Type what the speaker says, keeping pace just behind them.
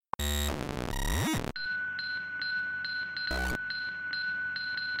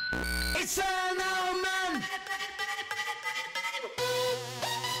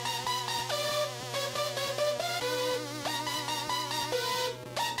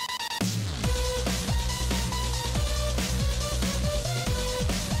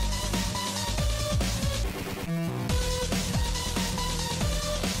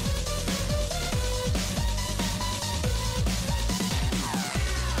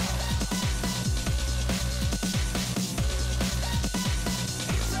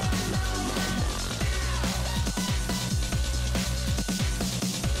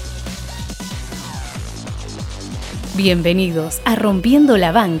Bienvenidos a Rompiendo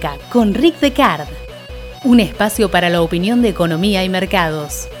la Banca con Rick Decard, un espacio para la opinión de economía y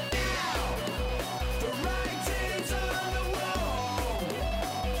mercados.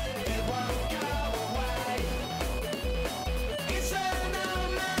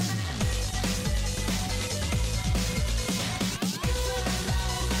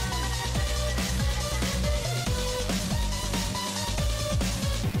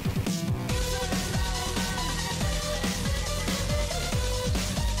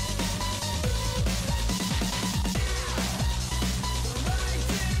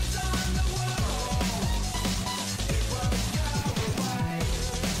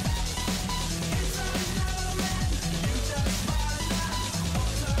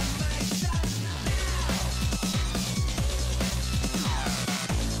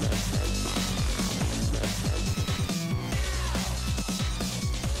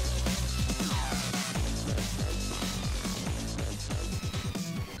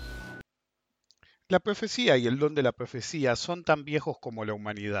 La profecía y el don de la profecía son tan viejos como la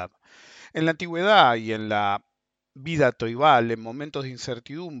humanidad. En la antigüedad y en la vida tribal, en momentos de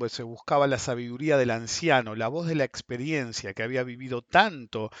incertidumbre, se buscaba la sabiduría del anciano, la voz de la experiencia que había vivido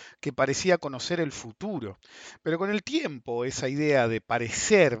tanto que parecía conocer el futuro. Pero con el tiempo, esa idea de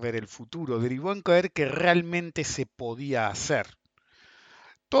parecer ver el futuro derivó en creer que realmente se podía hacer.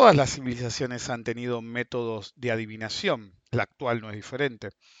 Todas las civilizaciones han tenido métodos de adivinación, la actual no es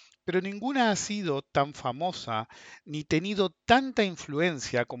diferente, pero ninguna ha sido tan famosa ni tenido tanta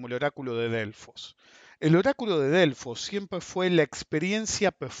influencia como el oráculo de Delfos. El oráculo de Delfos siempre fue la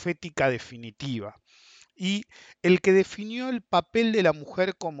experiencia profética definitiva y el que definió el papel de la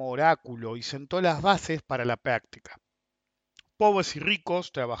mujer como oráculo y sentó las bases para la práctica. Pobres y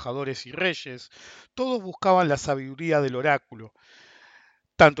ricos, trabajadores y reyes, todos buscaban la sabiduría del oráculo,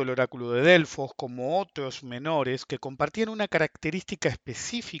 tanto el oráculo de Delfos como otros menores que compartían una característica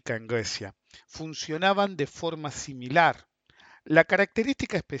específica en Grecia. Funcionaban de forma similar. La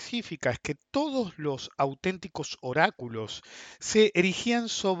característica específica es que todos los auténticos oráculos se erigían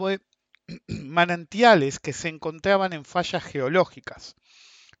sobre manantiales que se encontraban en fallas geológicas,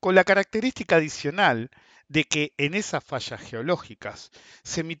 con la característica adicional de que en esas fallas geológicas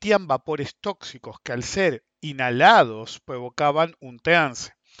se emitían vapores tóxicos que al ser inhalados provocaban un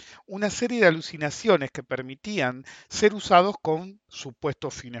trance, una serie de alucinaciones que permitían ser usados con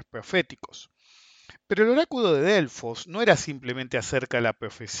supuestos fines proféticos. Pero el oráculo de Delfos no era simplemente acerca de la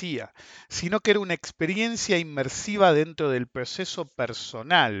profecía, sino que era una experiencia inmersiva dentro del proceso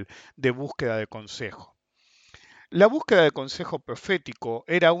personal de búsqueda de consejo. La búsqueda de consejo profético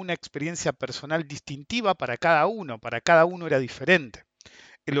era una experiencia personal distintiva para cada uno era diferente.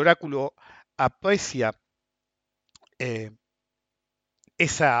 El oráculo aprecia eh,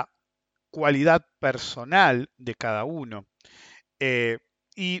 esa cualidad personal de cada uno eh,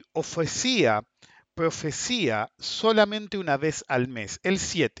 y ofrecía profecía solamente una vez al mes, el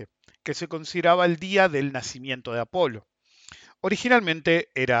 7, que se consideraba el día del nacimiento de Apolo.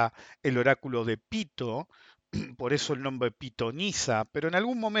 Originalmente era el oráculo de Pito, por eso el nombre Pitonisa, pero en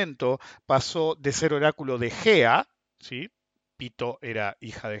algún momento pasó de ser oráculo de Gea, ¿sí? Pito era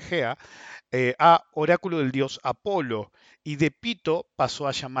hija de Gea, a oráculo del dios Apolo, y de Pito pasó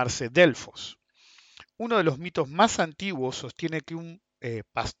a llamarse Delfos. Uno de los mitos más antiguos sostiene que un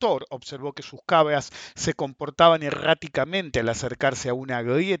pastor observó que sus cabras se comportaban erráticamente al acercarse a una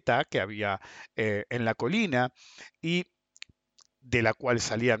grieta que había en la colina y de la cual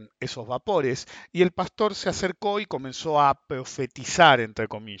salían esos vapores, y el pastor se acercó y comenzó a profetizar, entre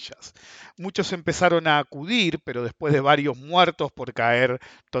comillas. Muchos empezaron a acudir, pero después de varios muertos por caer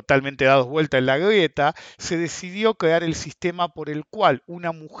totalmente dados vuelta en la grieta, se decidió crear el sistema por el cual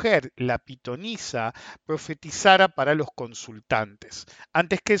una mujer, la pitonisa, profetizara para los consultantes.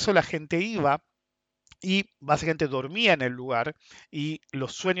 Antes que eso, la gente iba y básicamente dormía en el lugar y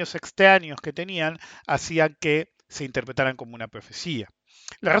los sueños extraños que tenían hacían que se interpretaran como una profecía.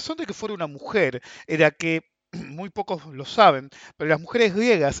 La razón de que fuera una mujer era que, muy pocos lo saben, pero las mujeres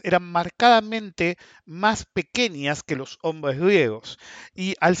griegas eran marcadamente más pequeñas que los hombres griegos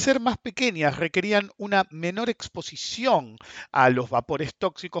y al ser más pequeñas requerían una menor exposición a los vapores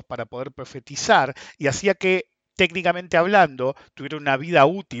tóxicos para poder profetizar y hacía que técnicamente hablando, tuvieron una vida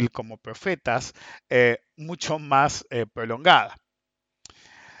útil como profetas mucho más prolongada.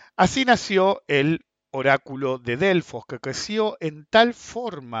 Así nació el oráculo de Delfos, que creció en tal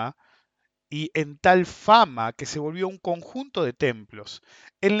forma y en tal fama que se volvió un conjunto de templos.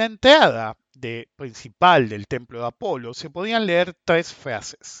 En la entrada principal del templo de Apolo se podían leer tres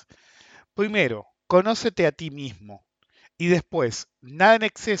frases. Primero, conócete a ti mismo. Y después, nada en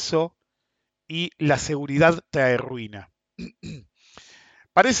exceso y la seguridad trae ruina.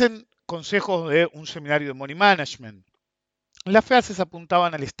 Parecen consejos de un seminario de Money Management. Las frases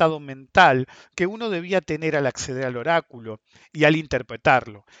apuntaban al estado mental que uno debía tener al acceder al oráculo y al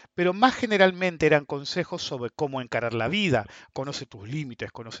interpretarlo, pero más generalmente eran consejos sobre cómo encarar la vida. Conoce tus límites,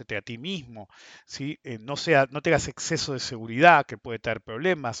 conócete a ti mismo, ¿sí? No tengas exceso de seguridad que puede traer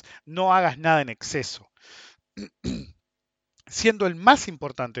problemas, no hagas nada en exceso. Siendo el más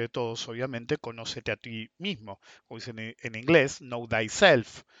importante de todos, obviamente, conócete a ti mismo, como dicen en inglés, know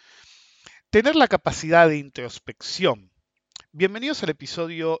thyself. Tener la capacidad de introspección. Bienvenidos al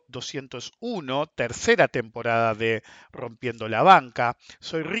episodio 201, tercera temporada de Rompiendo la Banca.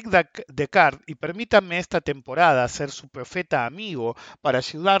 Soy Rick Descartes y permítanme esta temporada ser su profeta amigo para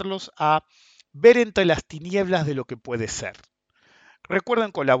ayudarlos a ver entre las tinieblas de lo que puede ser.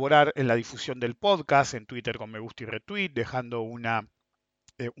 Recuerden colaborar en la difusión del podcast, en Twitter con me gusta y retweet, dejando un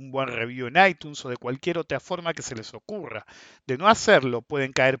buen review en iTunes o de cualquier otra forma que se les ocurra. De no hacerlo,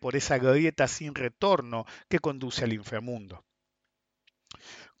 pueden caer por esa grieta sin retorno que conduce al inframundo.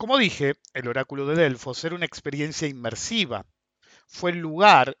 Como dije, el oráculo de Delfos era una experiencia inmersiva. Fue el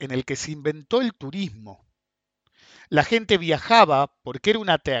lugar en el que se inventó el turismo. La gente viajaba porque era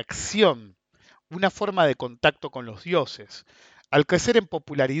una atracción, una forma de contacto con los dioses. Al crecer en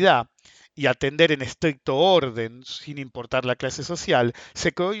popularidad y atender en estricto orden, sin importar la clase social,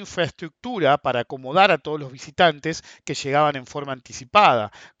 se creó infraestructura para acomodar a todos los visitantes que llegaban en forma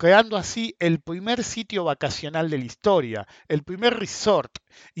anticipada, creando así el primer sitio vacacional de la historia, el primer resort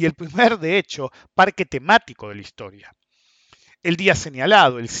y el primer, de hecho, parque temático de la historia. El día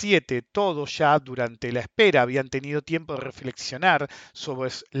señalado, el 7, todos ya durante la espera habían tenido tiempo de reflexionar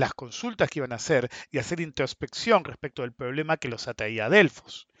sobre las consultas que iban a hacer y hacer introspección respecto del problema que los atraía a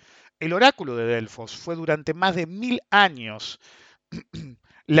Delfos. El oráculo de Delfos fue durante más de 1000 años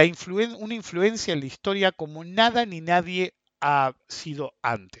una influencia en la historia como nada ni nadie ha sido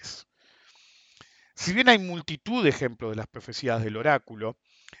antes. Si bien hay multitud de ejemplos de las profecías del oráculo,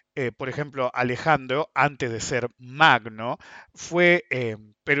 por ejemplo, Alejandro, antes de ser Magno,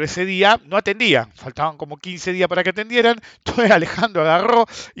 pero ese día no atendía, faltaban como 15 días para que atendieran, entonces Alejandro agarró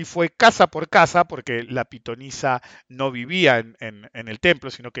y fue casa por casa, porque la pitonisa no vivía en el templo,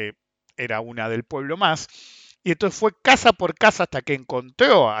 sino que era una del pueblo más, y entonces fue casa por casa hasta que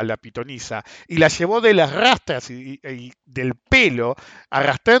encontró a la pitonisa y la llevó de las rastras y del pelo,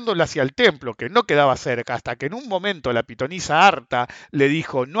 arrastrándola hacia el templo, que no quedaba cerca, hasta que en un momento la pitonisa harta le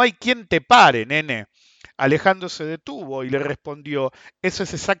dijo: no hay quien te pare, nene. Alejandro se detuvo y le respondió: eso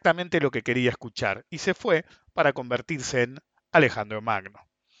es exactamente lo que quería escuchar, y se fue para convertirse en Alejandro Magno.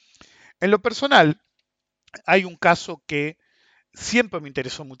 En lo personal, hay un caso que siempre me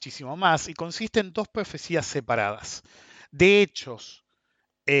interesó muchísimo más y consiste en dos profecías separadas, de hechos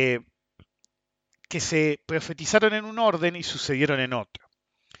que se profetizaron en un orden y sucedieron en otro.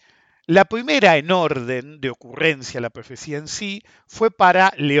 La primera en orden de ocurrencia, la profecía en sí, fue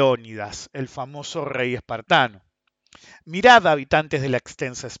para Leónidas, el famoso rey espartano. Mirad, habitantes de la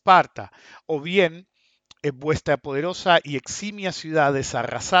extensa Esparta, o bien vuestra poderosa y eximia ciudad es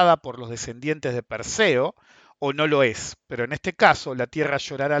arrasada por los descendientes de Perseo, o no lo es, pero en este caso la tierra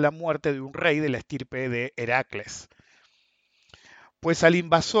llorará la muerte de un rey de la estirpe de Heracles. Pues al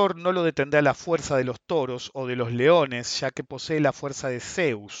invasor no lo detendrá la fuerza de los toros o de los leones, ya que posee la fuerza de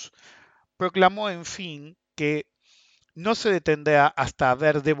Zeus. Proclamó, en fin, que no se detendrá hasta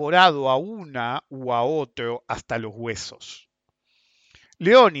haber devorado a una u a otro hasta los huesos.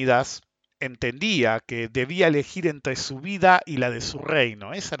 Leónidas entendía que debía elegir entre su vida y la de su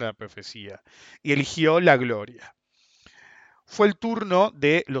reino, esa era la profecía, y eligió la gloria. Fue el turno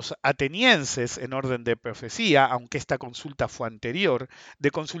de los atenienses en orden de profecía, aunque esta consulta fue anterior,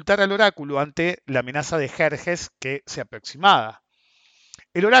 de consultar al oráculo ante la amenaza de Jerjes que se aproximaba.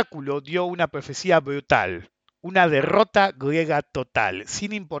 El oráculo dio una profecía brutal, una derrota griega total,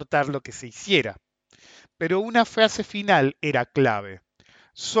 sin importar lo que se hiciera. Pero una frase final era clave: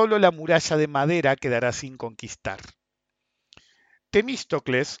 solo la muralla de madera quedará sin conquistar.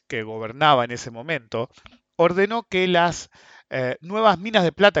 Temístocles, que gobernaba en ese momento, ordenó que las nuevas minas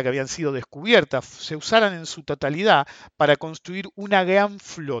de plata que habían sido descubiertas se usaran en su totalidad para construir una gran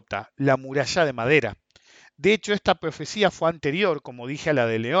flota, la muralla de madera. De hecho, esta profecía fue anterior, como dije, a la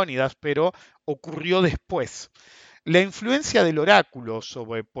de Leónidas, pero ocurrió después. La influencia del oráculo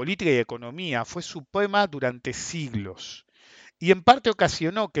sobre política y economía fue suprema durante siglos y en parte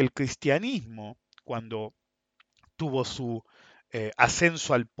ocasionó que el cristianismo, cuando tuvo su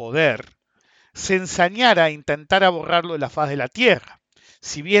ascenso al poder, se ensañara a intentar borrarlo de la faz de la tierra.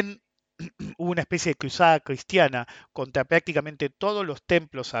 Si bien hubo una especie de cruzada cristiana contra prácticamente todos los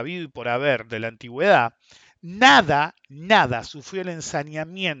templos habido y por haber de la antigüedad, nada sufrió el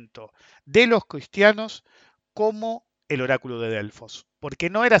ensañamiento de los cristianos como el oráculo de Delfos, porque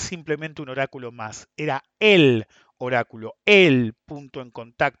no era simplemente un oráculo más, era el oráculo, el punto en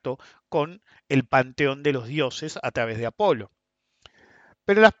contacto con el panteón de los dioses a través de Apolo.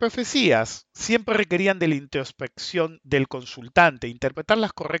 Pero las profecías siempre requerían de la introspección del consultante,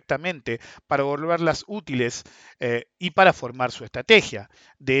 interpretarlas correctamente para volverlas útiles y para formar su estrategia.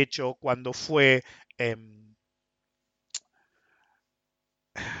 De hecho, cuando fue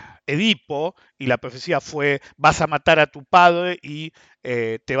Edipo y la profecía fue vas a matar a tu padre y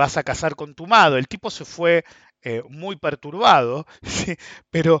te vas a casar con tu madre. El tipo se fue muy perturbado, ¿sí?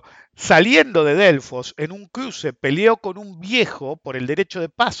 Pero saliendo de Delfos en un cruce peleó con un viejo por el derecho de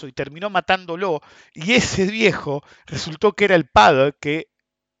paso y terminó matándolo y ese viejo resultó que era el padre que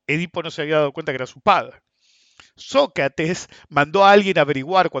Edipo no se había dado cuenta que era su padre. Sócrates mandó a alguien a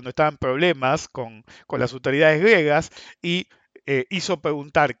averiguar cuando estaban problemas con las autoridades griegas y hizo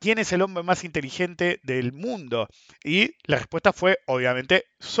preguntar quién es el hombre más inteligente del mundo. Y la respuesta fue, obviamente,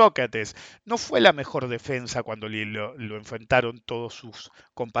 Sócrates. No fue la mejor defensa cuando lo enfrentaron todos sus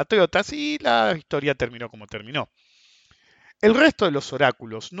compatriotas y la historia terminó como terminó. El resto de los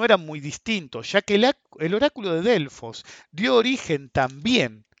oráculos no eran muy distintos, ya que el oráculo de Delfos dio origen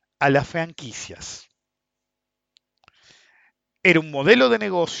también a las franquicias. Era un modelo de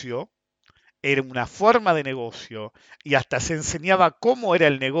negocio, era una forma de negocio y hasta se enseñaba cómo era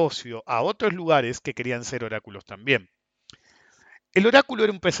el negocio a otros lugares que querían ser oráculos también. El oráculo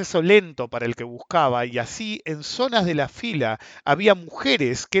era un proceso lento para el que buscaba y así en zonas de la fila había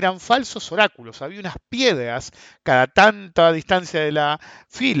mujeres que eran falsos oráculos, había unas piedras cada tanta distancia de la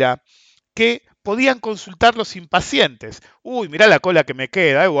fila que podían consultar los impacientes. Uy, mirá la cola que me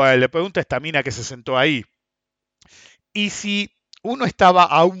queda, igual le pregunto a esta mina que se sentó ahí. Y si uno estaba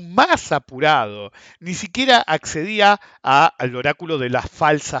aún más apurado, ni siquiera accedía al oráculo de las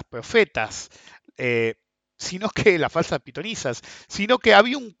falsas profetas, eh, sino que las falsas pitonisas, sino que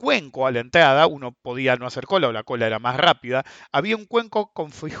había un cuenco a la entrada, uno podía no hacer cola o la cola era más rápida, había un cuenco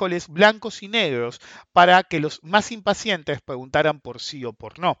con frijoles blancos y negros para que los más impacientes preguntaran por sí o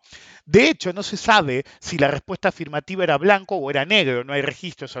por no. De hecho, no se sabe si la respuesta afirmativa era blanco o era negro, no hay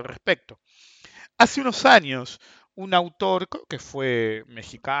registros al respecto. Hace unos años, un autor, creo que fue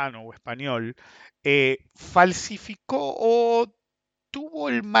mexicano o español, falsificó o tuvo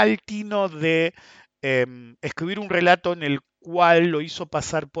el mal tino de escribir un relato en el cual lo hizo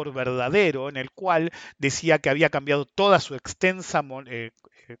pasar por verdadero, en el cual decía que había cambiado toda su extensa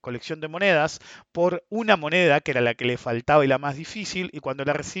colección de monedas por una moneda que era la que le faltaba y la más difícil, y cuando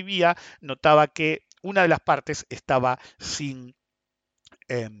la recibía notaba que una de las partes estaba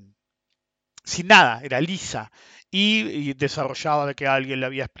em, sin nada, era lisa. Y desarrollaba de que alguien le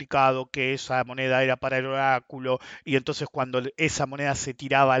había explicado que esa moneda era para el oráculo, y entonces cuando esa moneda se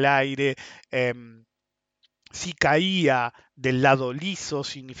tiraba al aire, si caía del lado liso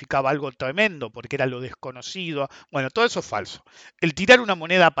significaba algo tremendo, porque era lo desconocido. Bueno, todo eso es falso. El tirar una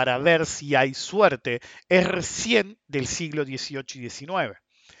moneda para ver si hay suerte es recién del siglo XVIII y XIX.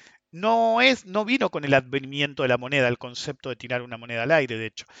 No vino con el advenimiento de la moneda, el concepto de tirar una moneda al aire, de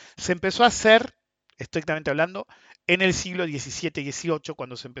hecho. Se empezó a hacer, estrictamente hablando, en el siglo XVII y XVIII,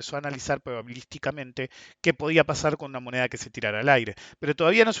 cuando se empezó a analizar probabilísticamente qué podía pasar con una moneda que se tirara al aire. Pero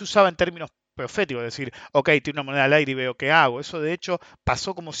todavía no se usaba en términos proféticos, es decir, ok, tiro una moneda al aire y veo qué hago. Eso de hecho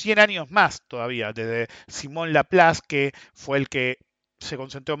pasó como 100 años más todavía, desde Simón Laplace, que fue el que se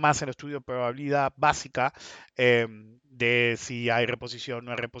concentró más en el estudio de probabilidad básica, de si hay reposición,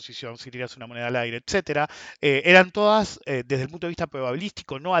 no hay reposición, si tiras una moneda al aire, etcétera. Eran todas desde el punto de vista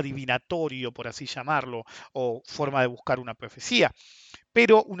probabilístico, no adivinatorio, por así llamarlo, o forma de buscar una profecía.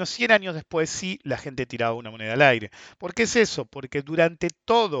 Pero unos 100 años después sí la gente tiraba una moneda al aire. ¿Por qué es eso? Porque durante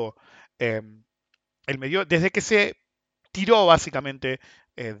todo eh, el medio, desde que se tiró básicamente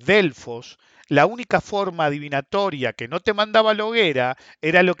Delfos, la única forma adivinatoria que no te mandaba a la hoguera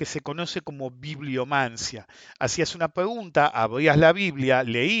era lo que se conoce como bibliomancia. Hacías una pregunta, abrías la Biblia,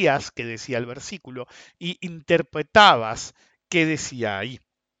 leías qué decía el versículo y interpretabas qué decía ahí.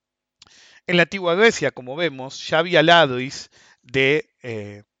 En la antigua Grecia, como vemos, ya había ladris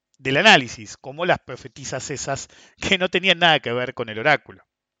del análisis, como las profetisas esas que no tenían nada que ver con el oráculo.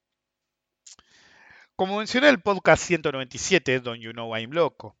 Como mencioné en el podcast 197, Don't You Know I'm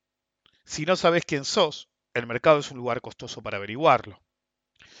Loco, si no sabes quién sos, el mercado es un lugar costoso para averiguarlo.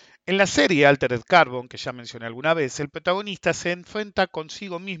 En la serie Altered Carbon, que ya mencioné alguna vez, el protagonista se enfrenta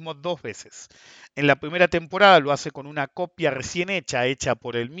consigo mismo dos veces. En la primera temporada lo hace con una copia recién hecha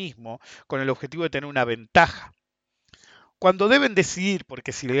por él mismo, con el objetivo de tener una ventaja. Cuando deben decidir, porque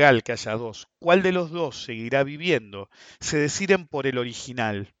es ilegal que haya dos, cuál de los dos seguirá viviendo, se deciden por el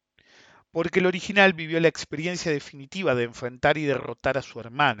original, porque el original vivió la experiencia definitiva de enfrentar y derrotar a su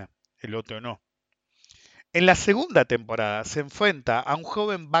hermana, el otro no. En la segunda temporada se enfrenta a un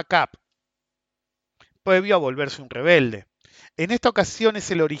joven backup previo a volverse un rebelde. En esta ocasión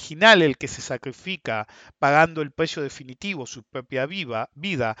es el original el que se sacrifica, pagando el precio definitivo, su propia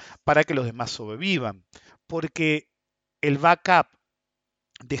vida, para que los demás sobrevivan. Porque el backup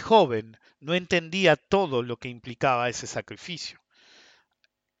de joven no entendía todo lo que implicaba ese sacrificio.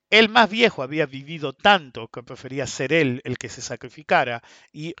 El más viejo había vivido tanto que prefería ser él el que se sacrificara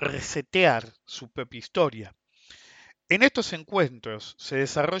y resetear su propia historia. En estos encuentros se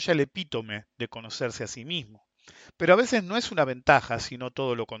desarrolla el epítome de conocerse a sí mismo, pero a veces no es una ventaja, sino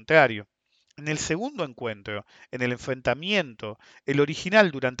todo lo contrario. En el segundo encuentro, en el enfrentamiento, el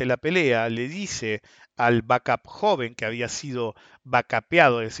original durante la pelea le dice al backup joven que había sido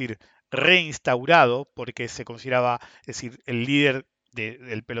backupeado, es decir, reinstaurado, porque se consideraba, es decir, el líder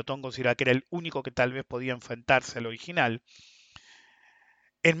del pelotón consideraba que era el único que tal vez podía enfrentarse al original.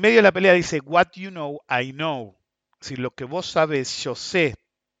 En medio de la pelea dice, What you know, I know. Es decir, lo que vos sabes, yo sé.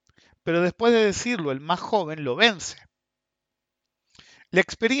 Pero después de decirlo, el más joven lo vence. La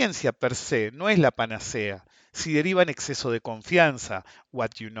experiencia per se no es la panacea si deriva en exceso de confianza,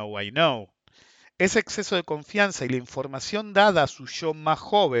 what you know I know. Ese exceso de confianza y la información dada a su yo más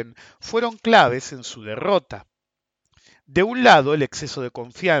joven fueron claves en su derrota. De un lado el exceso de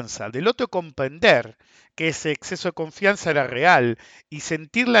confianza, del otro comprender que ese exceso de confianza era real y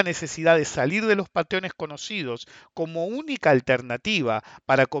sentir la necesidad de salir de los patrones conocidos como única alternativa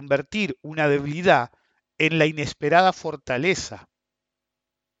para convertir una debilidad en la inesperada fortaleza.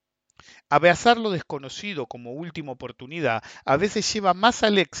 Abrazar lo desconocido como última oportunidad a veces lleva más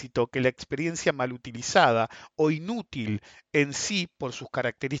al éxito que la experiencia mal utilizada o inútil en sí por sus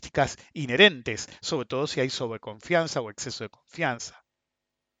características inherentes, sobre todo si hay sobreconfianza o exceso de confianza.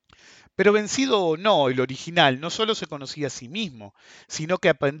 Pero vencido o no, el original no solo se conocía a sí mismo, sino que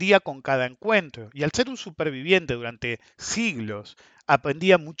aprendía con cada encuentro, y al ser un superviviente durante siglos,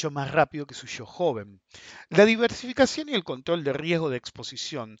 aprendía mucho más rápido que su yo joven. La diversificación y el control de riesgo de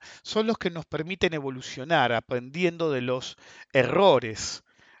exposición son los que nos permiten evolucionar aprendiendo de los errores.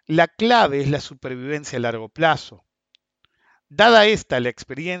 La clave es la supervivencia a largo plazo. Dada esta, la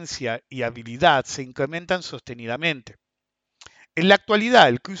experiencia y habilidad se incrementan sostenidamente. En la actualidad,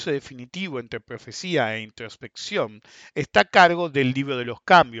 el cruce definitivo entre profecía e introspección está a cargo del libro de los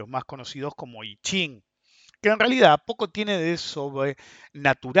cambios, más conocidos como I Ching, que en realidad poco tiene de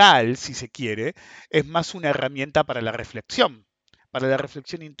sobrenatural, si se quiere, es más una herramienta para la reflexión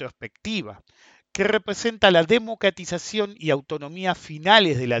introspectiva, que representa la democratización y autonomía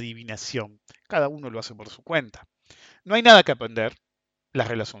finales de la adivinación. Cada uno lo hace por su cuenta. No hay nada que aprender, las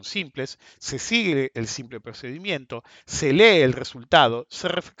reglas son simples, se sigue el simple procedimiento, se lee el resultado, se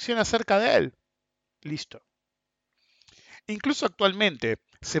reflexiona acerca de él. Listo. Incluso actualmente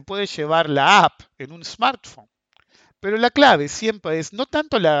se puede llevar la app en un smartphone, pero la clave siempre es no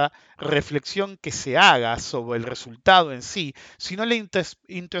tanto la reflexión que se haga sobre el resultado en sí, sino la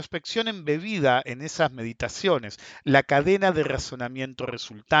introspección embebida en esas meditaciones, la cadena de razonamiento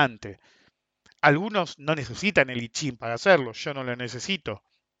resultante. Algunos no necesitan el I Ching para hacerlo, yo no lo necesito.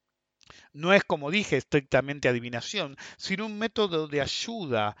 No es, como dije, estrictamente adivinación, sino un método de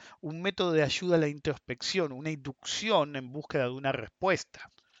ayuda a la introspección, una inducción en búsqueda de una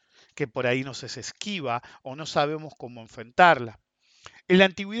respuesta, que por ahí nos es esquiva o no sabemos cómo enfrentarla. En la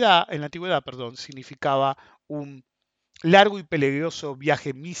antigüedad, significaba un largo y peligroso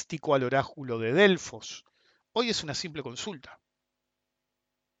viaje místico al oráculo de Delfos. Hoy es una simple consulta,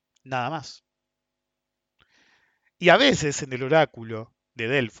 nada más. Y a veces en el oráculo de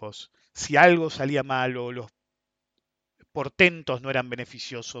Delfos, si algo salía mal o los portentos no eran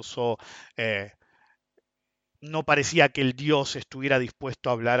beneficiosos o eh, no parecía que el dios estuviera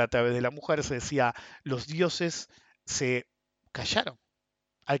dispuesto a hablar a través de la mujer, se decía, los dioses se callaron,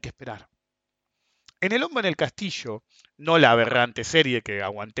 hay que esperar. En El hombre en el castillo, no la aberrante serie que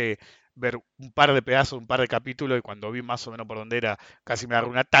aguanté ver un par de pedazos, un par de capítulos y cuando vi más o menos por dónde era casi me agarró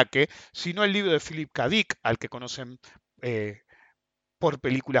un ataque, sino el libro de Philip K. Dick, al que conocen por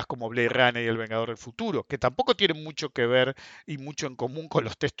películas como Blade Runner y El Vengador del Futuro, que tampoco tienen mucho que ver y mucho en común con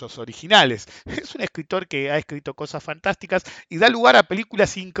los textos originales. Es un escritor que ha escrito cosas fantásticas y da lugar a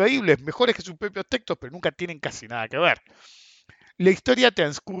películas increíbles, mejores que sus propios textos, pero nunca tienen casi nada que ver. La historia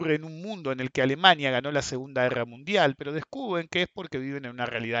transcurre en un mundo en el que Alemania ganó la Segunda Guerra Mundial, pero descubren que es porque viven en una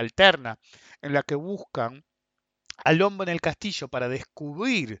realidad alterna, en la que buscan al hombre en el castillo para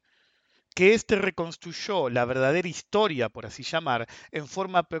descubrir que éste reconstruyó la verdadera historia, por así llamar, en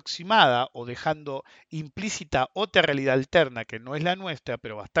forma aproximada o dejando implícita otra realidad alterna que no es la nuestra,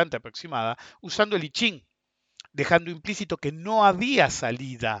 pero bastante aproximada, usando el I Ching, dejando implícito que no había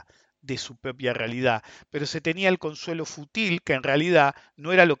salida de su propia realidad, pero se tenía el consuelo fútil que en realidad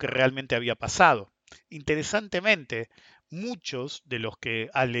no era lo que realmente había pasado. Interesantemente, muchos de los que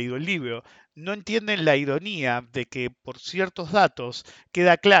han leído el libro no entienden la ironía de que por ciertos datos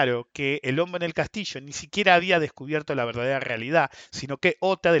queda claro que el hombre en el castillo ni siquiera había descubierto la verdadera realidad, sino que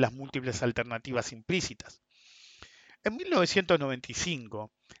otra de las múltiples alternativas implícitas. En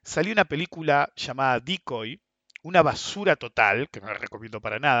 1995 salió una película llamada Decoy, una basura total, que no la recomiendo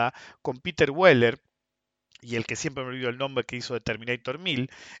para nada, con Peter Weller y el que siempre me olvido el nombre que hizo de Terminator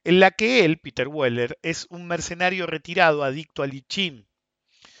 1000, en la que él, Peter Weller, es un mercenario retirado adicto al I Ching.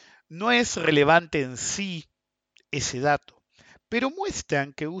 No es relevante en sí ese dato, pero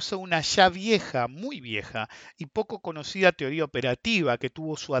muestran que usa una ya vieja, muy vieja y poco conocida teoría operativa que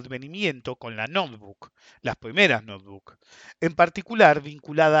tuvo su advenimiento con la notebook, las primeras notebook, en particular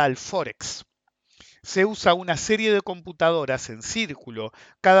vinculada al Forex. Se usa una serie de computadoras en círculo,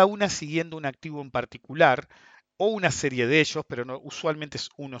 cada una siguiendo un activo en particular, o una serie de ellos, pero usualmente es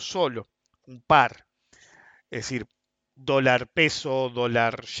uno solo, un par, es decir, dólar peso,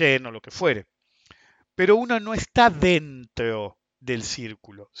 dólar yen o lo que fuere. Pero uno no está dentro del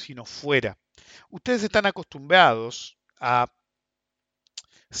círculo, sino fuera. Ustedes están acostumbrados a,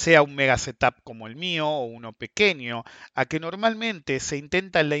 sea un mega setup como el mío o uno pequeño, a que normalmente se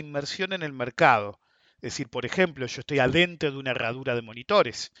intenta la inmersión en el mercado. Es decir, por ejemplo, yo estoy adentro de una herradura de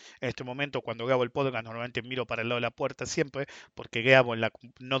monitores. En este momento, cuando grabo el podcast, normalmente miro para el lado de la puerta siempre, porque grabo en la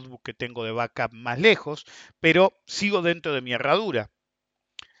notebook que tengo de backup más lejos, pero sigo dentro de mi herradura.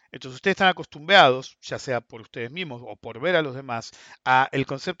 Entonces ustedes están acostumbrados, ya sea por ustedes mismos o por ver a los demás, a el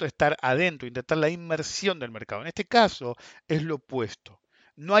concepto de estar adentro, intentar la inmersión del mercado. En este caso es lo opuesto.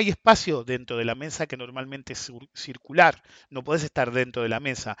 No hay espacio dentro de la mesa que normalmente es circular. No puedes estar dentro de la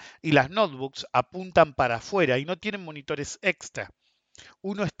mesa. Y las notebooks apuntan para afuera y no tienen monitores extra.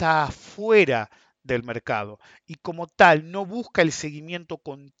 Uno está afuera del mercado y como tal no busca el seguimiento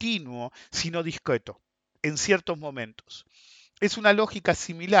continuo, sino discreto, en ciertos momentos. Es una lógica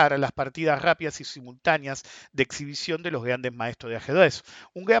similar a las partidas rápidas y simultáneas de exhibición de los grandes maestros de ajedrez.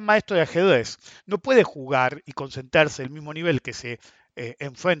 Un gran maestro de ajedrez no puede jugar y concentrarse al mismo nivel que se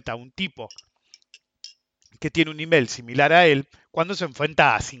enfrenta a un tipo que tiene un nivel similar a él cuando se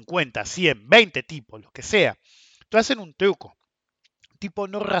enfrenta a 50, 100, 20 tipos, lo que sea. Entonces hacen un truco. El tipo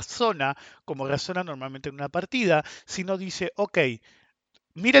no razona como razona normalmente en una partida, sino dice, ok,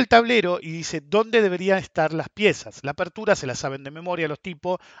 mira el tablero y dice dónde deberían estar las piezas. La apertura se la saben de memoria los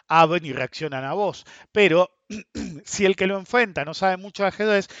tipos, abren y reaccionan a vos. Pero si el que lo enfrenta no sabe mucho de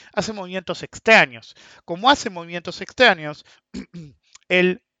ajedrez, hace movimientos extraños. Como hace movimientos extraños,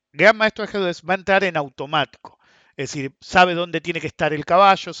 el gran maestro de ajedrez va a entrar en automático. Es decir, sabe dónde tiene que estar el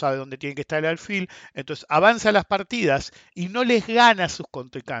caballo, sabe dónde tiene que estar el alfil, entonces avanza las partidas y no les gana a sus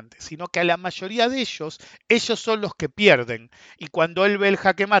contrincantes, sino que a la mayoría de ellos son los que pierden. Y cuando él ve el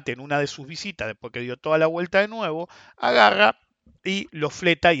jaque mate en una de sus visitas, después que dio toda la vuelta de nuevo, agarra y lo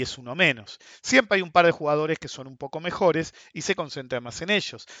fleta y es uno menos. Siempre hay un par de jugadores que son un poco mejores y se concentra más en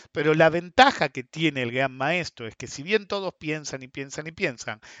ellos. Pero la ventaja que tiene el gran maestro es que si bien todos piensan y piensan y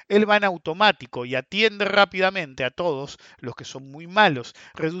piensan, él va en automático y atiende rápidamente a todos los que son muy malos,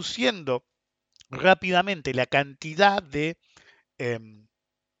 reduciendo rápidamente la cantidad de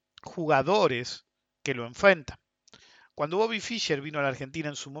jugadores que lo enfrentan. Cuando Bobby Fischer vino a la Argentina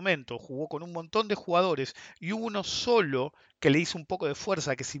en su momento, jugó con un montón de jugadores y hubo uno solo que le hizo un poco de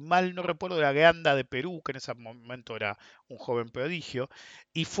fuerza, que si mal no recuerdo era Ganda de Perú, que en ese momento era un joven prodigio,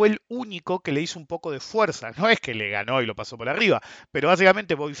 y fue el único que le hizo un poco de fuerza. No es que le ganó y lo pasó por arriba, pero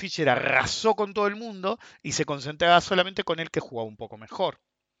básicamente Bobby Fischer arrasó con todo el mundo y se concentraba solamente con el que jugaba un poco mejor.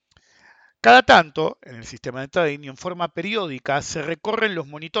 Cada tanto, en el sistema de trading y en forma periódica, se recorren los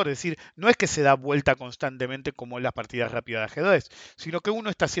monitores, es decir, no es que se da vuelta constantemente como en las partidas rápidas de ajedrez, sino que uno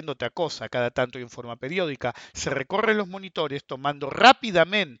está haciendo otra cosa cada tanto y en forma periódica. Se recorren los monitores tomando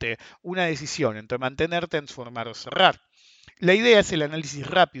rápidamente una decisión entre mantener, transformar o cerrar. La idea es el análisis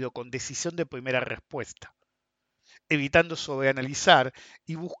rápido con decisión de primera respuesta, evitando sobreanalizar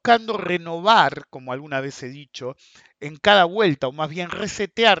y buscando renovar, como alguna vez he dicho, en cada vuelta, o más bien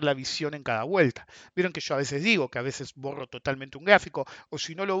resetear la visión en cada vuelta. Vieron que yo a veces digo que a veces borro totalmente un gráfico, o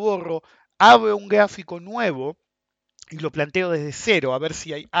si no lo borro, abro un gráfico nuevo y lo planteo desde cero a ver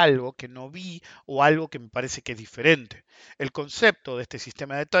si hay algo que no vi o algo que me parece que es diferente. El concepto de este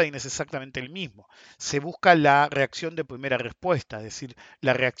sistema de trading es exactamente el mismo. Se busca la reacción de primera respuesta, es decir,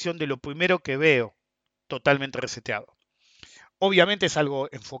 la reacción de lo primero que veo totalmente reseteado. Obviamente es algo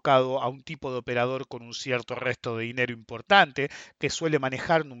enfocado a un tipo de operador con un cierto resto de dinero importante que suele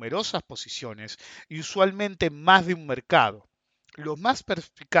manejar numerosas posiciones y usualmente más de un mercado. Los más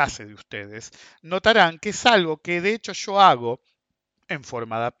perspicaces de ustedes notarán que es algo que de hecho yo hago en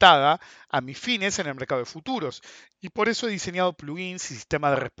forma adaptada a mis fines en el mercado de futuros. Y por eso he diseñado plugins y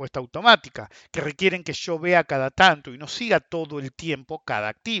sistemas de respuesta automática que requieren que yo vea cada tanto y no siga todo el tiempo cada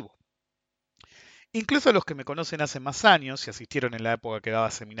activo. Incluso los que me conocen hace más años y asistieron en la época que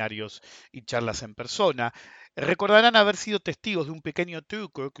daba seminarios y charlas en persona, recordarán haber sido testigos de un pequeño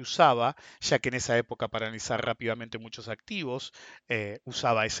truco que usaba, ya que en esa época para analizar rápidamente muchos activos,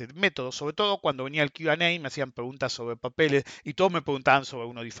 usaba ese método, sobre todo cuando venía el Q&A y me hacían preguntas sobre papeles y todos me preguntaban sobre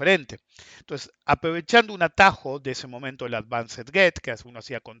uno diferente. Entonces, aprovechando un atajo de ese momento, el Advanced Get, que uno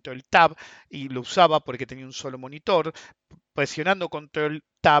hacía Control Tab y lo usaba porque tenía un solo monitor, presionando Control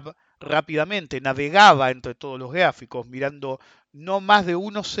Tab rápidamente, navegaba entre todos los gráficos, mirando no más de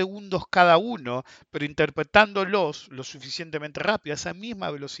unos segundos cada uno, pero interpretándolos lo suficientemente rápido, a esa misma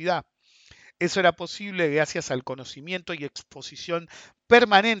velocidad. Eso era posible gracias al conocimiento y exposición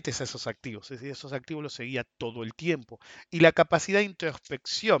permanentes a esos activos, es decir, esos activos los seguía todo el tiempo. Y la capacidad de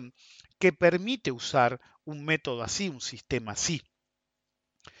introspección que permite usar un método así, un sistema así.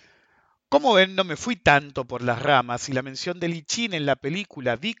 Como ven, no me fui tanto por las ramas y la mención de I Ching en la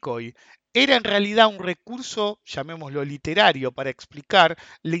película Decoy era en realidad un recurso, llamémoslo literario, para explicar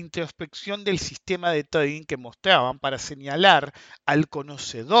la introspección del sistema de trading que mostraban para señalar al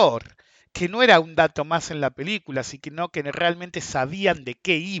conocedor que no era un dato más en la película, sino que realmente sabían de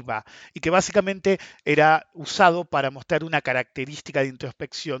qué iba y que básicamente era usado para mostrar una característica de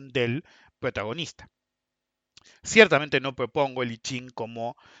introspección del protagonista. Ciertamente no propongo el I Ching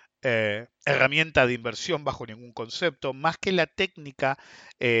como herramienta de inversión bajo ningún concepto, más que la técnica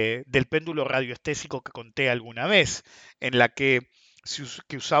del péndulo radioestésico que conté alguna vez, en la que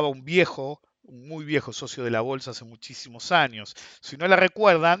usaba un muy viejo socio de la bolsa hace muchísimos años. Si no la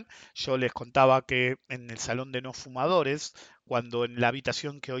recuerdan, yo les contaba que en el salón de no fumadores, cuando en la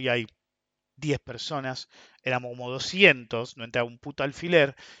habitación que hoy hay 10 personas, éramos como 200, no entraba un puto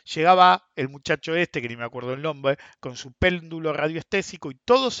alfiler, llegaba el muchacho este, que ni me acuerdo el nombre, con su péndulo radioestésico y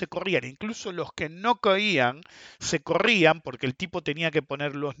todos se corrían, incluso los que no corrían, se corrían porque el tipo tenía que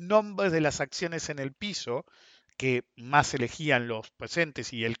poner los nombres de las acciones en el piso, que más elegían los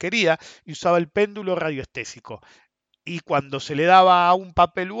presentes y él quería, y usaba el péndulo radioestésico. Y cuando se le daba a un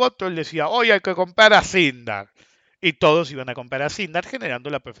papel u otro, él decía, hoy hay que comprar a Sindar. Y todos iban a comprar a Sindar,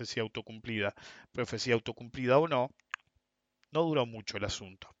 generando la profecía autocumplida. Profecía autocumplida o no, no duró mucho el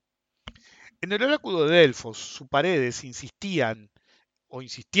asunto. En el oráculo de Delfos, sus paredes insistían, o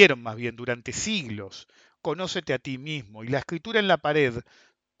insistieron más bien, durante siglos, conócete a ti mismo, y la escritura en la pared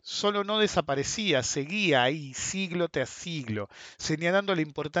solo no desaparecía, seguía ahí siglo tras siglo, señalando la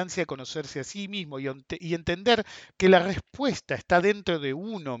importancia de conocerse a sí mismo y entender que la respuesta está dentro de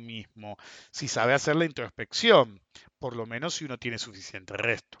uno mismo, si sabe hacer la introspección, por lo menos si uno tiene suficiente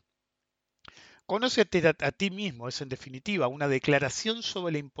resto. Conócete a ti mismo es en definitiva una declaración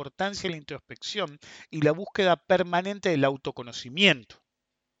sobre la importancia de la introspección y la búsqueda permanente del autoconocimiento.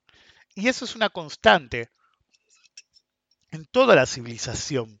 Y eso es una constante en toda la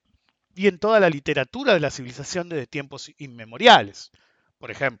civilización y en toda la literatura de la civilización desde tiempos inmemoriales.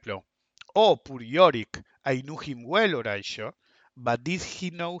 Por ejemplo, "Oh, poor Yorick, I knew him well, Horatio, but did he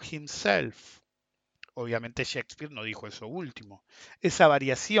know himself?" Obviamente Shakespeare no dijo eso último. Esa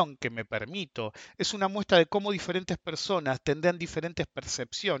variación que me permito es una muestra de cómo diferentes personas tendrán diferentes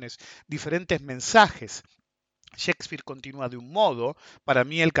percepciones, diferentes mensajes. Shakespeare continúa de un modo, para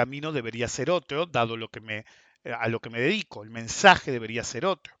mí el camino debería ser otro, dado a lo que me dedico, el mensaje debería ser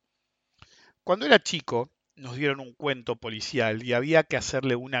otro. Cuando era chico, nos dieron un cuento policial y había que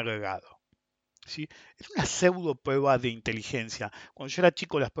hacerle un agregado. ¿Sí? Es una pseudo prueba de inteligencia. Cuando yo era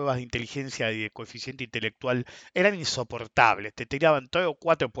chico, las pruebas de inteligencia y de coeficiente intelectual eran insoportables. Te tiraban 3 o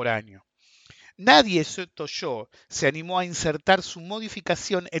 4 por año. Nadie, excepto yo, se animó a insertar su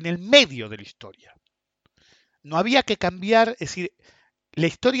modificación en el medio de la historia. No había que cambiar, es decir, la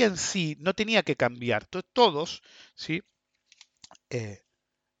historia en sí no tenía que cambiar. Todos, ¿sí?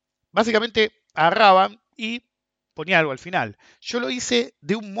 Básicamente agarraban y ponía algo al final. Yo lo hice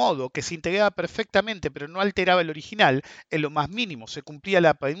de un modo que se integraba perfectamente, pero no alteraba el original en lo más mínimo. Se cumplía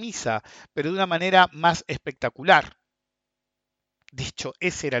la premisa, pero de una manera más espectacular. De hecho,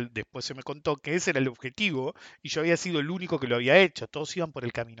 después se me contó que ese era el objetivo y yo había sido el único que lo había hecho. Todos iban por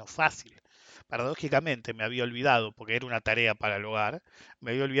el camino fácil. Paradójicamente me había olvidado, porque era una tarea para el hogar,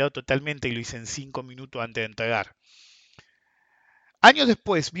 me había olvidado totalmente y lo hice en 5 minutos antes de entregar. Años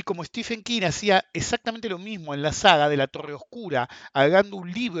después vi como Stephen King hacía exactamente lo mismo en la saga de la Torre Oscura, agregando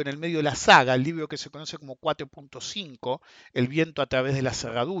un libro en el medio de la saga, el libro que se conoce como 4.5, El viento a través de las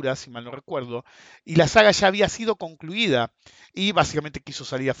cerraduras, si mal no recuerdo, y la saga ya había sido concluida y básicamente quiso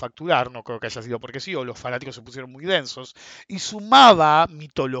salir a facturar, no creo que haya sido porque sí, o los fanáticos se pusieron muy densos, y sumaba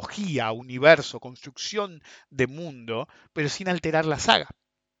mitología, universo, construcción de mundo, pero sin alterar la saga.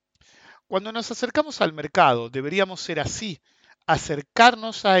 Cuando nos acercamos al mercado, deberíamos ser así,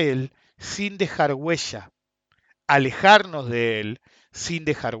 acercarnos a él sin dejar huella, alejarnos de él sin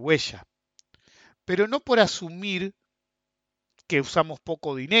dejar huella, pero no por asumir que usamos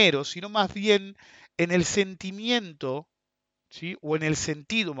poco dinero, sino más bien en el sentimiento, ¿sí? O en el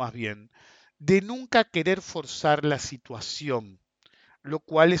sentido más bien, de nunca querer forzar la situación, lo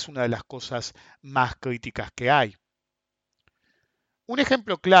cual es una de las cosas más críticas que hay. Un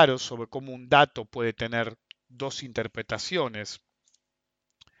ejemplo claro sobre cómo un dato puede tener dos interpretaciones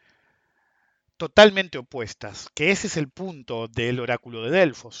totalmente opuestas, que ese es el punto del oráculo de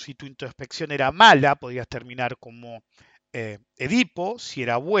Delfos. Si tu introspección era mala, podías terminar como Edipo; si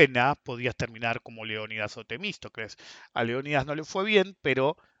era buena, podías terminar como Leónidas o Temístocles. A Leónidas no le fue bien,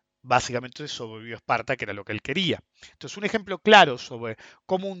 pero básicamente sobrevivió Esparta, que era lo que él quería. Entonces, un ejemplo claro sobre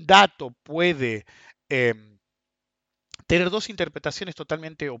cómo un dato puede tener dos interpretaciones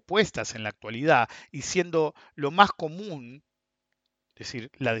totalmente opuestas en la actualidad y siendo lo más común, es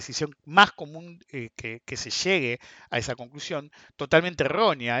decir, la decisión más común que se llegue a esa conclusión, totalmente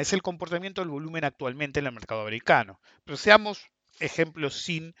errónea, es el comportamiento del volumen actualmente en el mercado americano. Pero seamos ejemplos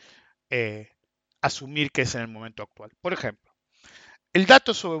sin eh, asumir que es en el momento actual. Por ejemplo, el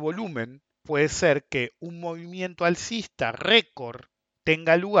dato sobre volumen puede ser que un movimiento alcista récord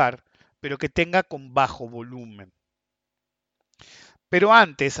tenga lugar, pero que tenga con bajo volumen. Pero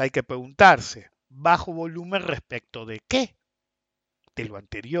antes hay que preguntarse, ¿bajo volumen respecto de qué? ¿De lo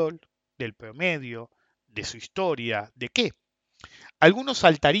anterior? ¿Del promedio? ¿De su historia? ¿De qué? Algunos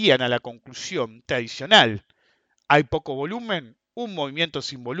saltarían a la conclusión tradicional. ¿Hay poco volumen? Un movimiento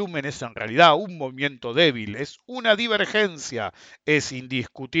sin volumen es en realidad un movimiento débil, es una divergencia, es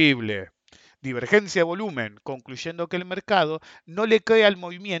indiscutible. Divergencia de volumen, concluyendo que el mercado no le cree al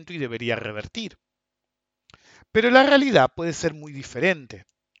movimiento y debería revertir. Pero la realidad puede ser muy diferente.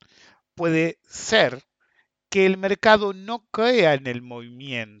 Puede ser que el mercado no crea en el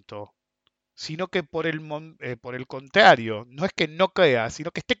movimiento, sino que por el contrario, no es que no crea,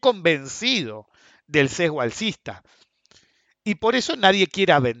 sino que esté convencido del sesgo alcista. Y por eso nadie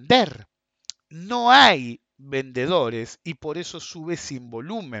quiera vender. No hay vendedores y por eso sube sin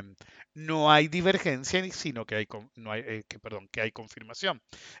volumen. No hay divergencia, sino que hay, no hay, que hay confirmación.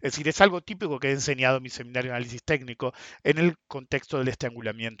 Es decir, es algo típico que he enseñado en mi seminario de análisis técnico en el contexto del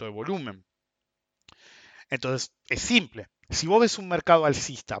estrangulamiento de volumen. Entonces, es simple. Si vos ves un mercado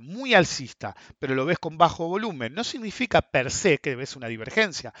alcista, muy alcista, pero lo ves con bajo volumen, no significa per se que ves una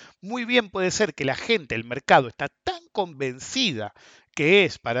divergencia. Muy bien puede ser que la gente, el mercado, está tan convencida que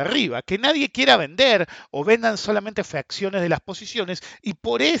es para arriba, que nadie quiera vender o vendan solamente fracciones de las posiciones y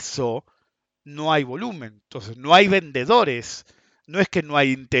por eso no hay volumen. Entonces, no hay vendedores. No es que no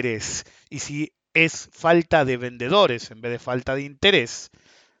hay interés. Y si es falta de vendedores en vez de falta de interés,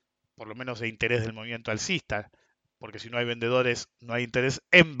 por lo menos de interés del movimiento alcista, porque si no hay vendedores, no hay interés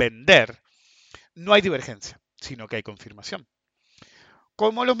en vender, no hay divergencia, sino que hay confirmación.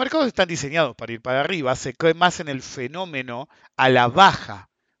 Como los mercados están diseñados para ir para arriba, se cree más en el fenómeno a la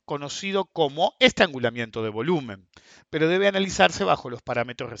baja, conocido como estrangulamiento de volumen, pero debe analizarse bajo los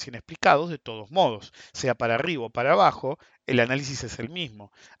parámetros recién explicados de todos modos, sea para arriba o para abajo, el análisis es el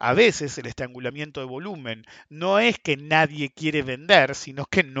mismo. A veces el estrangulamiento de volumen no es que nadie quiere vender, sino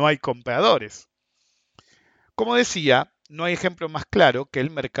que no hay compradores. Como decía, no hay ejemplo más claro que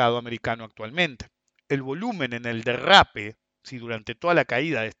el mercado americano actualmente. El volumen en el derrape, si durante toda la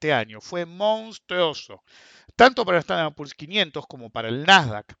caída de este año, fue monstruoso, tanto para el Standard Poor's 500 como para el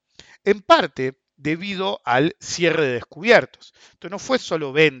Nasdaq, en parte debido al cierre de descubiertos. Entonces no fue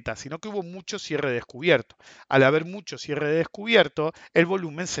solo venta, sino que hubo mucho cierre de descubierto. Al haber mucho cierre de descubierto, el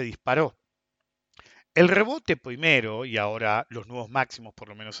volumen se disparó. El rebote primero, y ahora los nuevos máximos, por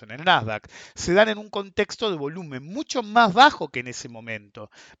lo menos en el Nasdaq, se dan en un contexto de volumen mucho más bajo que en ese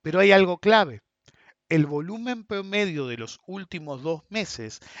momento. Pero hay algo clave. El volumen promedio de los últimos 2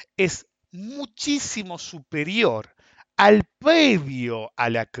 meses es muchísimo superior al previo a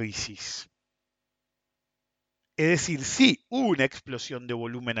la crisis. Es decir, sí hubo una explosión de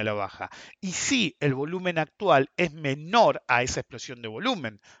volumen a la baja y sí el volumen actual es menor a esa explosión de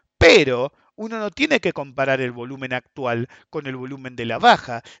volumen, pero uno no tiene que comparar el volumen actual con el volumen de la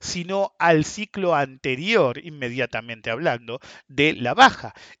baja, sino al ciclo anterior, inmediatamente hablando, de la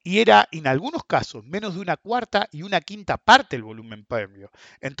baja. Y era en algunos casos menos de una cuarta y una quinta parte el volumen previo.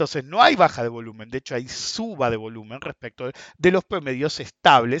 Entonces no hay baja de volumen, de hecho hay suba de volumen respecto de los promedios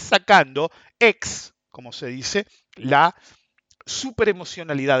estables, sacando como se dice, la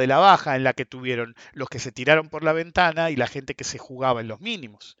superemocionalidad de la baja en la que tuvieron los que se tiraron por la ventana y la gente que se jugaba en los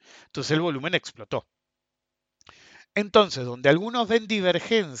mínimos. Entonces el volumen explotó. Entonces, donde algunos ven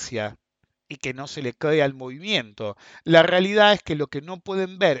divergencia y que no se le cree al movimiento, la realidad es que lo que no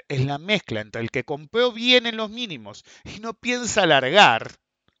pueden ver es la mezcla entre el que compró bien en los mínimos y no piensa alargar,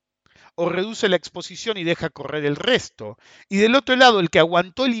 o reduce la exposición y deja correr el resto. Y del otro lado, el que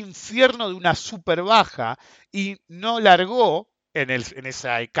aguantó el infierno de una super baja y no largó en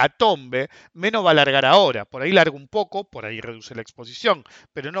esa hecatombe, menos va a largar ahora. Por ahí larga un poco, por ahí reduce la exposición,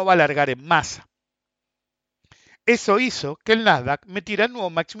 pero no va a largar en masa. Eso hizo que el Nasdaq metiera el nuevo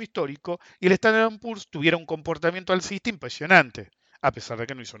máximo histórico y el Standard Poor's tuviera un comportamiento alcista impresionante, a pesar de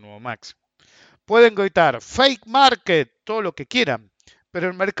que no hizo nuevo máximo. Pueden gritar fake market, todo lo que quieran, pero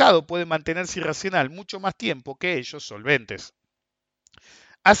el mercado puede mantenerse irracional mucho más tiempo que ellos solventes.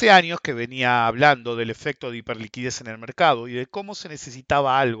 Hace años que venía hablando del efecto de hiperliquidez en el mercado y de cómo se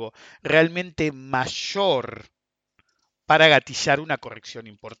necesitaba algo realmente mayor para gatillar una corrección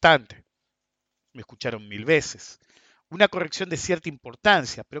importante. Me escucharon 1000 veces. Una corrección de cierta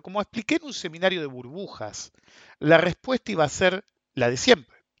importancia, pero como expliqué en un seminario de burbujas, la respuesta iba a ser la de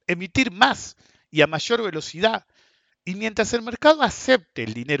siempre, emitir más y a mayor velocidad. Y mientras el mercado acepte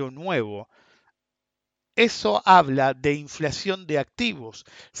el dinero nuevo, eso habla de inflación de activos,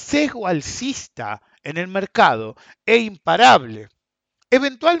 sesgo alcista en el mercado e imparable.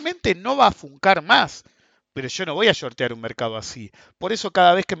 Eventualmente no va a funcar más, pero yo no voy a shortear un mercado así. Por eso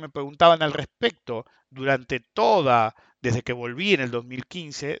cada vez que me preguntaban al respecto, desde que volví en el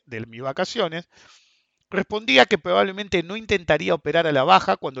 2015 de mis vacaciones, respondía que probablemente no intentaría operar a la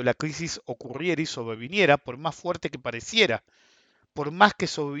baja cuando la crisis ocurriera y sobreviniera, por más fuerte que pareciera, por más que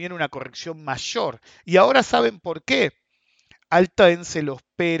sobreviene una corrección mayor. Y ahora saben por qué. Al tren se lo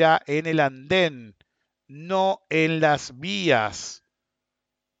espera en el andén, no en las vías.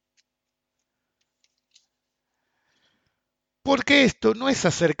 Porque esto no es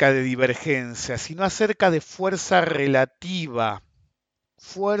acerca de divergencia, sino acerca de fuerza relativa.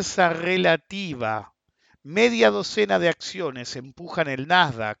 Fuerza relativa. Media docena de acciones empujan el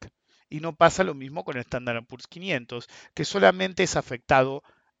Nasdaq y no pasa lo mismo con el Standard Poor's 500, que solamente es afectado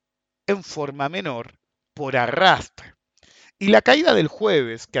en forma menor por arrastre. Y la caída del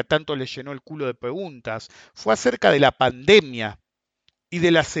jueves, que a tanto le llenó el culo de preguntas, fue acerca de la pandemia y de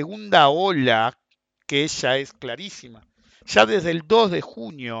la segunda ola, que ella es clarísima. Ya desde el 2 de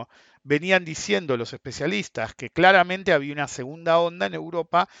junio venían diciendo los especialistas que claramente había una segunda onda en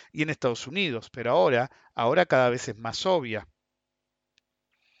Europa y en Estados Unidos, pero ahora cada vez es más obvia.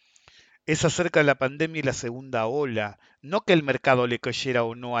 Es acerca de la pandemia y la segunda ola, no que el mercado le creyera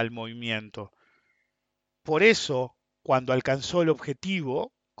o no al movimiento. Por eso, cuando alcanzó el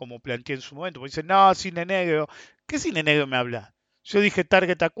objetivo, como planteé en su momento, porque dicen, no, cine negro, ¿qué cine negro me habla? Yo dije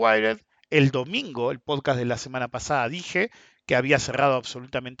Target Acquired, el domingo, el podcast de la semana pasada, dije que había cerrado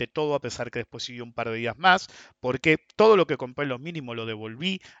absolutamente todo, a pesar que después siguió un par de días más, porque todo lo que compré en los mínimos lo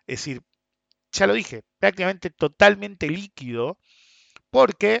devolví, es decir, ya lo dije, prácticamente totalmente líquido,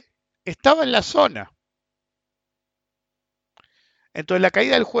 porque estaba en la zona. Entonces la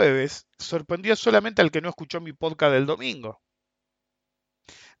caída del jueves sorprendió solamente al que no escuchó mi podcast del domingo.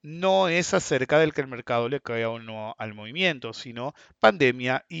 No es acerca del que el mercado le caiga o no al movimiento, sino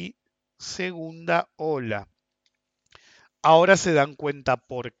pandemia y segunda ola. Ahora se dan cuenta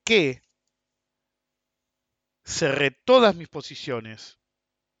por qué cerré todas mis posiciones.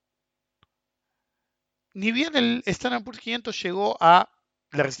 Ni bien el Standard Poor's 500 llegó a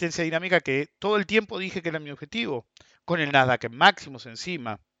la resistencia dinámica que todo el tiempo dije que era mi objetivo, con el Nasdaq en máximos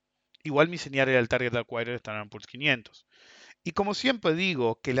encima. Igual mi señal era el target acquired de Standard Poor's 500. Y como siempre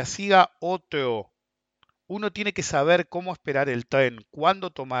digo, que la siga otro. Uno tiene que saber cómo esperar el tren,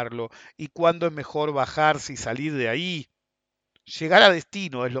 cuándo tomarlo y cuándo es mejor bajarse y salir de ahí. Llegar a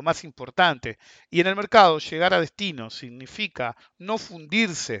destino es lo más importante. Y en el mercado, llegar a destino significa no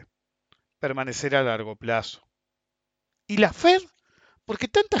fundirse, permanecer a largo plazo. ¿Y la Fed? Porque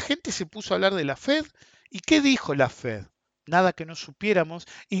tanta gente se puso a hablar de la Fed. ¿Y qué dijo la Fed? Nada que no supiéramos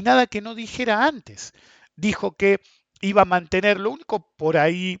y nada que no dijera antes. Dijo que iba a mantener, lo único por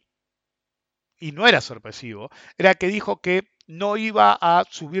ahí y no era sorpresivo, era que dijo que no iba a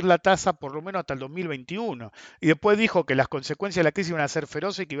subir la tasa por lo menos hasta el 2021. Y después dijo que las consecuencias de la crisis iban a ser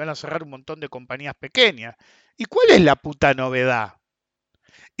feroces y que iban a cerrar un montón de compañías pequeñas. ¿Y cuál es la puta novedad?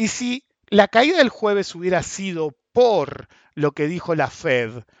 Y si la caída del jueves hubiera sido por lo que dijo la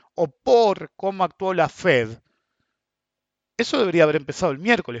Fed o por cómo actuó la Fed, eso debería haber empezado el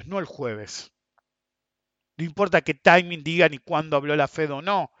miércoles, no el jueves. No importa qué timing diga ni cuándo habló la Fed o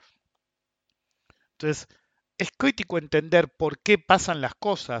no. Entonces, es crítico entender por qué pasan las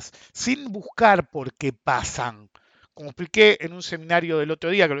cosas sin buscar por qué pasan. Como expliqué en un seminario del otro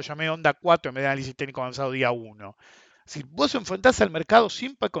día que lo llamé Onda 4 en vez de análisis técnico avanzado día 1. Si vos enfrentás al mercado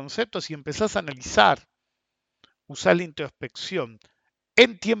sin preconceptos y empezás a analizar, usar la introspección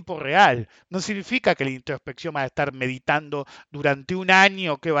en tiempo real, no significa que la introspección va a estar meditando durante un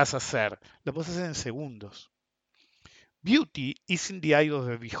año qué vas a hacer. Lo puedes hacer en segundos. Beauty is in the eye of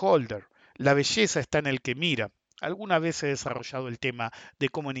the beholder. La belleza está en el que mira. Alguna vez he desarrollado el tema de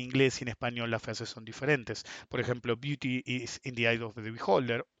cómo en inglés y en español las frases son diferentes. Por ejemplo, beauty is in the eye of the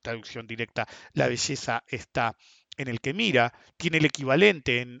beholder, traducción directa, la belleza está en el que mira, tiene el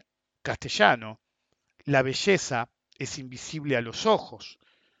equivalente en castellano, la belleza es invisible a los ojos.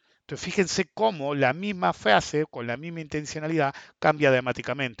 Entonces fíjense cómo la misma frase con la misma intencionalidad cambia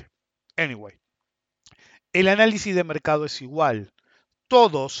dramáticamente. Anyway, el análisis de mercado es igual.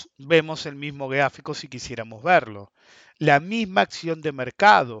 Todos vemos el mismo gráfico si quisiéramos verlo, la misma acción de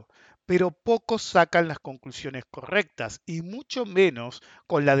mercado, pero pocos sacan las conclusiones correctas y mucho menos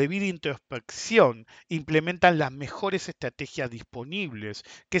con la debida introspección implementan las mejores estrategias disponibles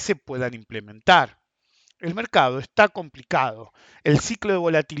que se puedan implementar. El mercado está complicado, el ciclo de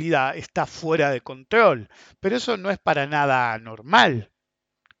volatilidad está fuera de control, pero eso no es para nada anormal.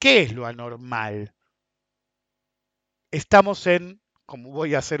 ¿Qué es lo anormal? Estamos en, como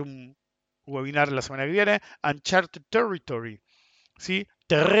voy a hacer un webinar la semana que viene, Uncharted Territory, ¿sí?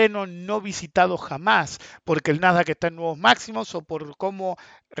 Terreno no visitado jamás, porque el Nasdaq está en nuevos máximos o por cómo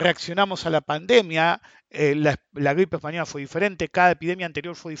reaccionamos a la pandemia. La gripe española fue diferente, cada epidemia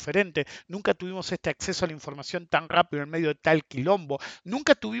anterior fue diferente, nunca tuvimos este acceso a la información tan rápido en medio de tal quilombo,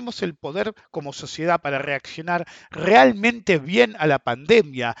 nunca tuvimos el poder como sociedad para reaccionar realmente bien a la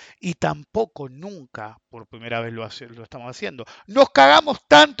pandemia y tampoco nunca, por primera vez lo estamos haciendo, nos cagamos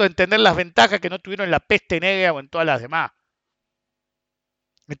tanto en tener las ventajas que no tuvieron en la peste negra o en todas las demás.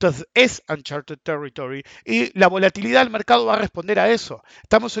 Entonces es Uncharted Territory y la volatilidad del mercado va a responder a eso.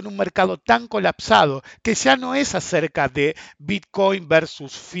 Estamos en un mercado tan colapsado que ya no es acerca de Bitcoin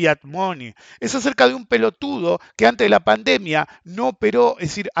versus Fiat Money. Es acerca de un pelotudo que antes de la pandemia no operó, es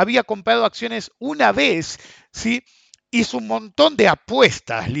decir, había comprado acciones una vez, ¿sí? Hizo un montón de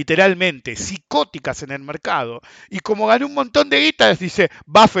apuestas, literalmente, psicóticas en el mercado. Y como ganó un montón de guitas, dice,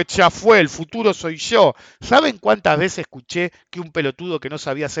 Buffett ya fue, el futuro soy yo. ¿Saben cuántas veces escuché que un pelotudo que no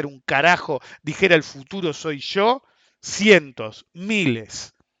sabía hacer un carajo dijera el futuro soy yo? Cientos,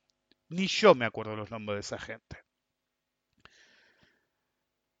 miles. Ni yo me acuerdo los nombres de esa gente.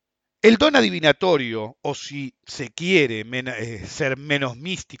 El don adivinatorio, o si se quiere ser menos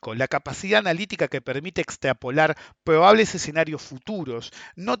místico, la capacidad analítica que permite extrapolar probables escenarios futuros,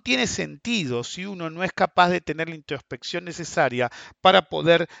 no tiene sentido si uno no es capaz de tener la introspección necesaria para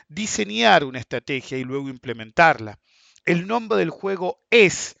poder diseñar una estrategia y luego implementarla. El nombre del juego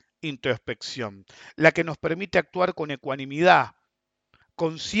es introspección, la que nos permite actuar con ecuanimidad,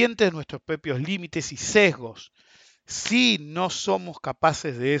 conscientes de nuestros propios límites y sesgos. Si no somos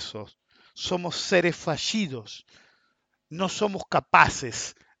capaces de eso, somos seres fallidos. No somos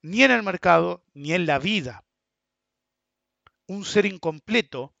capaces ni en el mercado ni en la vida. Un ser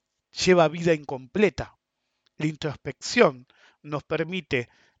incompleto lleva vida incompleta. La introspección nos permite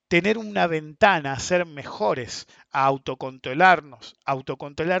tener una ventana a ser mejores, a autocontrolarnos, a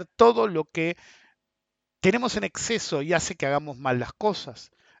autocontrolar todo lo que tenemos en exceso y hace que hagamos mal las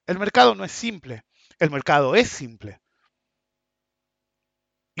cosas. El mercado no es simple, el mercado es simple.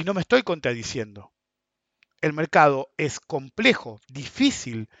 Y no me estoy contradiciendo. El mercado es complejo,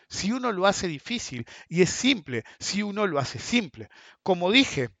 difícil, si uno lo hace difícil, y es simple, si uno lo hace simple. Como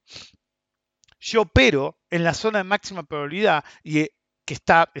dije, yo opero en la zona de máxima probabilidad y que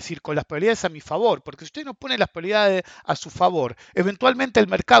está, es decir, con las probabilidades a mi favor, porque si usted no pone las probabilidades a su favor, eventualmente el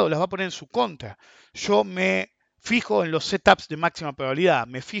mercado las va a poner en su contra. Yo me fijo en los setups de máxima probabilidad,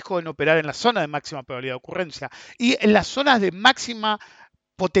 me fijo en operar en la zona de máxima probabilidad de ocurrencia y en las zonas de máxima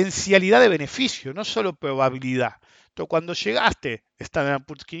potencialidad de beneficio, no solo probabilidad. Entonces, cuando llegaste, Standard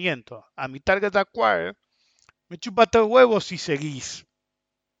Poor's 500, a mi target acquire, me chupa tres huevos y seguís.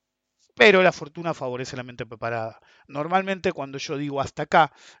 Pero la fortuna favorece la mente preparada. Normalmente cuando yo digo hasta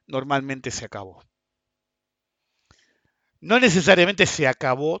acá, normalmente se acabó. No necesariamente se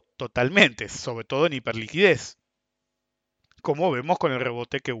acabó totalmente, sobre todo en hiperliquidez, como vemos con el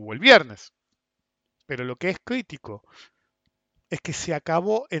rebote que hubo el viernes. Pero lo que es crítico es que se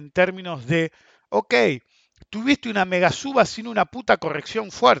acabó en términos de, ok, tuviste una mega suba sin una puta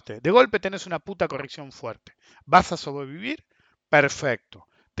corrección fuerte. De golpe tenés una puta corrección fuerte. ¿Vas a sobrevivir? Perfecto.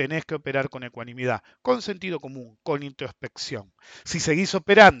 Tenés que operar con ecuanimidad, con sentido común, con introspección. Si seguís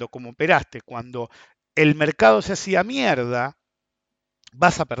operando como operaste cuando el mercado se hacía mierda,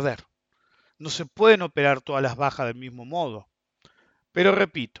 vas a perder. No se pueden operar todas las bajas del mismo modo. Pero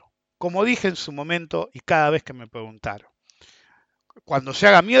repito, como dije en su momento y cada vez que me preguntaron, cuando se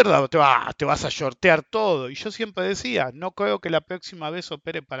haga mierda te vas a shortear todo. Y yo siempre decía, no creo que la próxima vez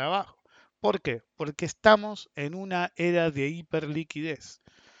opere para abajo. ¿Por qué? Porque estamos en una era de hiperliquidez.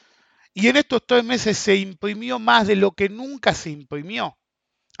 Y en estos 3 meses se imprimió más de lo que nunca se imprimió,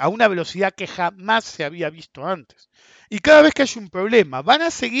 a una velocidad que jamás se había visto antes. Y cada vez que hay un problema, van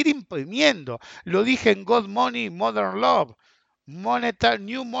a seguir imprimiendo. Lo dije en God Money, Modern Love.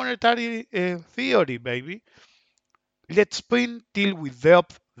 New Monetary Theory, baby. Let's print till we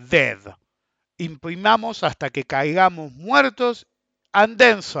drop dead. Imprimamos hasta que caigamos muertos and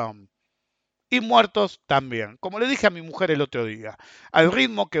then some. Y muertos también. Como le dije a mi mujer el otro día, al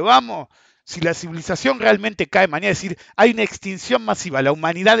ritmo que vamos, si la civilización realmente cae mañana, es decir, hay una extinción masiva, la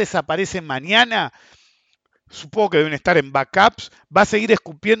humanidad desaparece mañana, supongo que deben estar en backups, va a seguir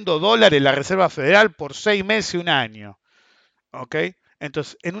escupiendo dólares la Reserva Federal por 6 meses, un año. ¿Ok?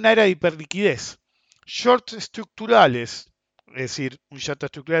 Entonces, en una era de hiperliquidez, shorts estructurales, es decir, un short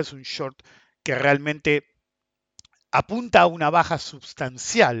estructural es un short que realmente apunta a una baja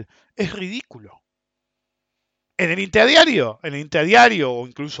sustancial, es ridículo. En el intradiario o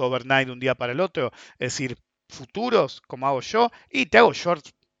incluso overnight de un día para el otro, es decir, futuros, como hago yo, y te hago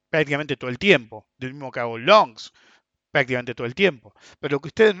shorts prácticamente todo el tiempo, del mismo que hago longs prácticamente todo el tiempo. Pero lo que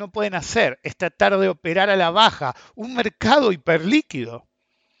ustedes no pueden hacer es tratar de operar a la baja un mercado hiperlíquido.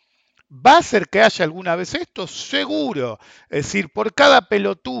 ¿Va a ser que haya alguna vez esto? Seguro. Es decir, por cada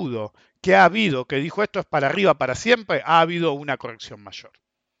pelotudo que ha habido que dijo esto es para arriba para siempre, ha habido una corrección mayor.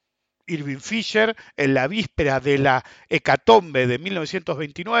 Irving Fisher, en la víspera de la hecatombe de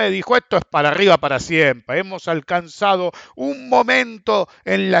 1929, dijo esto es para arriba para siempre. Hemos alcanzado un momento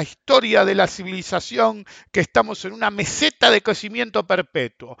en la historia de la civilización que estamos en una meseta de crecimiento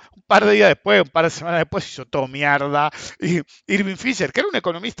perpetuo. Un par de días después, un par de semanas después, hizo todo mierda. Y Irving Fisher, que era un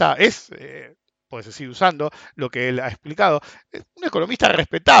economista, puede seguir usando lo que él ha explicado, es un economista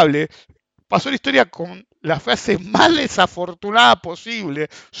respetable, pasó la historia con la frase más desafortunada posible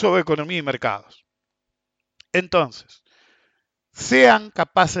sobre economía y mercados. Entonces, sean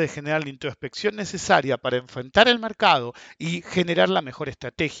capaces de generar la introspección necesaria para enfrentar el mercado y generar la mejor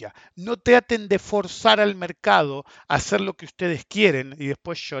estrategia. No traten de forzar al mercado a hacer lo que ustedes quieren y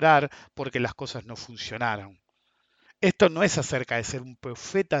después llorar porque las cosas no funcionaron. Esto no es acerca de ser un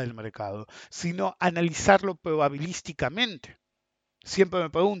profeta del mercado, sino analizarlo probabilísticamente. Siempre me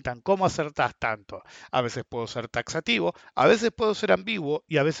preguntan, ¿cómo acertás tanto? A veces puedo ser taxativo, a veces puedo ser ambiguo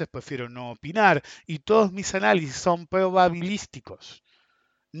y a veces prefiero no opinar. Y todos mis análisis son probabilísticos,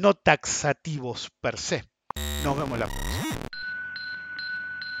 no taxativos per se. Nos vemos la próxima.